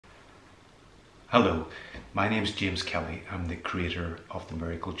Hello, my name is James Kelly. I'm the creator of the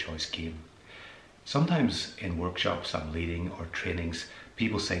Miracle Choice game. Sometimes in workshops I'm leading or trainings,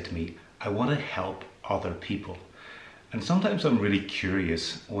 people say to me, I want to help other people. And sometimes I'm really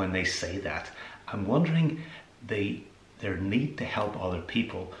curious when they say that. I'm wondering their need to help other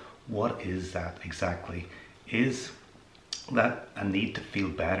people. What is that exactly? Is that a need to feel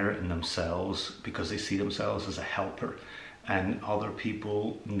better in themselves because they see themselves as a helper and other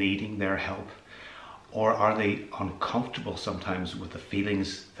people needing their help? Or are they uncomfortable sometimes with the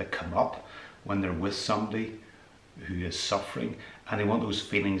feelings that come up when they're with somebody who is suffering and they want those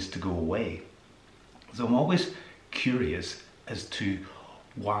feelings to go away? So I'm always curious as to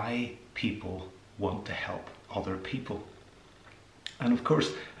why people want to help other people. And of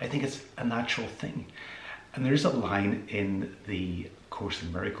course, I think it's a natural thing. And there's a line in the Course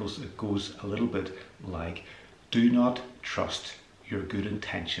in Miracles that goes a little bit like, do not trust your good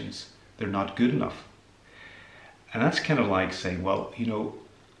intentions. They're not good enough. And that's kind of like saying, well, you know,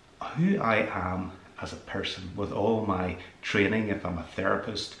 who I am as a person with all my training, if I'm a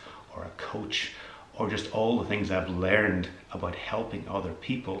therapist or a coach, or just all the things I've learned about helping other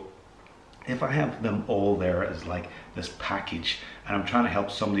people, if I have them all there as like this package and I'm trying to help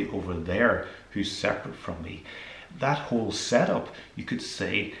somebody over there who's separate from me, that whole setup, you could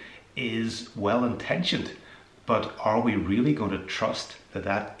say, is well-intentioned. But are we really going to trust that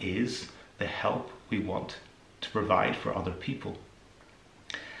that is the help we want to provide for other people?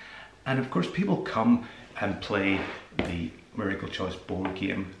 And of course, people come and play the Miracle Choice board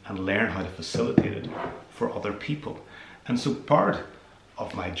game and learn how to facilitate it for other people. And so part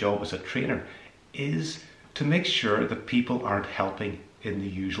of my job as a trainer is to make sure that people aren't helping in the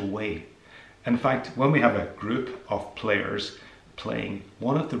usual way. In fact, when we have a group of players playing,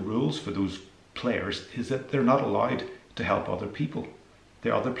 one of the rules for those players is that they're not allowed to help other people.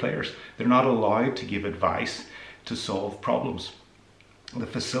 The other players, they're not allowed to give advice to solve problems. The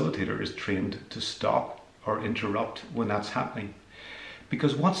facilitator is trained to stop or interrupt when that's happening.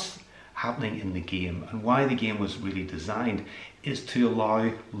 Because what's happening in the game and why the game was really designed is to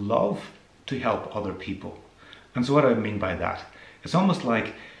allow love to help other people. And so what I mean by that, it's almost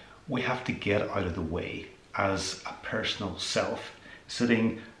like we have to get out of the way as a personal self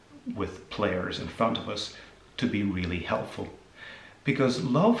sitting with players in front of us to be really helpful. Because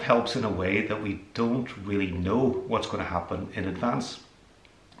love helps in a way that we don't really know what's going to happen in advance.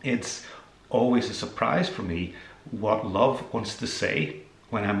 It's always a surprise for me what love wants to say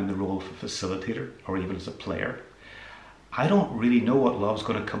when I'm in the role of a facilitator or even as a player. I don't really know what love's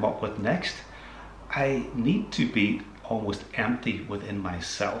going to come up with next. I need to be almost empty within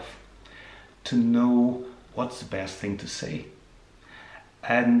myself to know what's the best thing to say.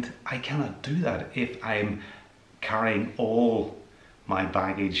 And I cannot do that if I'm carrying all my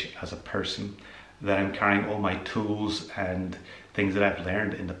baggage as a person, that I'm carrying all my tools and things that I've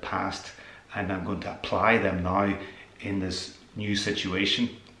learned in the past, and I'm going to apply them now in this new situation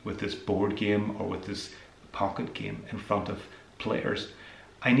with this board game or with this pocket game in front of players.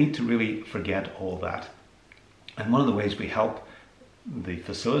 I need to really forget all that. And one of the ways we help the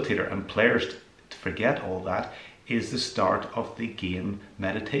facilitator and players to forget all that is the start of the game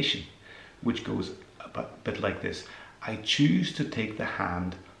meditation, which goes a bit like this. I choose to take the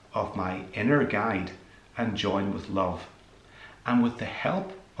hand of my inner guide and join with love. And with the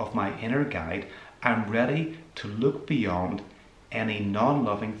help of my inner guide, I'm ready to look beyond any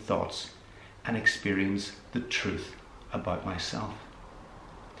non-loving thoughts and experience the truth about myself.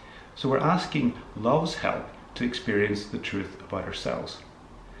 So we're asking love's help to experience the truth about ourselves.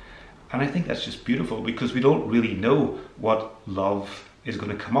 And I think that's just beautiful because we don't really know what love is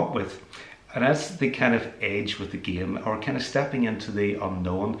going to come up with. And that's the kind of edge with the game, or kind of stepping into the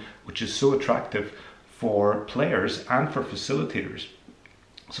unknown, which is so attractive for players and for facilitators.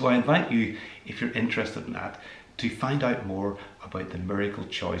 So I invite you, if you're interested in that, to find out more about the Miracle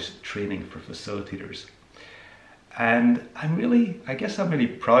Choice training for facilitators. And I guess I'm really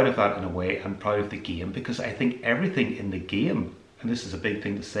proud of that in a way. I'm proud of the game because I think everything in the game, and this is a big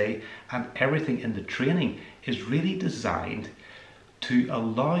thing to say, and everything in the training is really designed to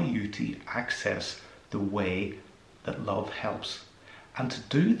allow you to access the way that love helps. And to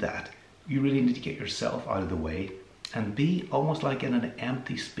do that, you really need to get yourself out of the way and be almost like in an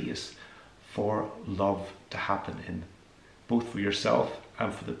empty space for love to happen in, both for yourself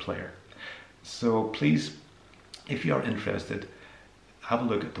and for the player. So please, if you are interested, have a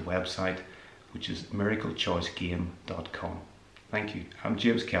look at the website, which is miraclechoicegame.com. Thank you. I'm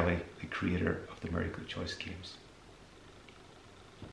James Kelly, the creator of the Miracle Choice Games.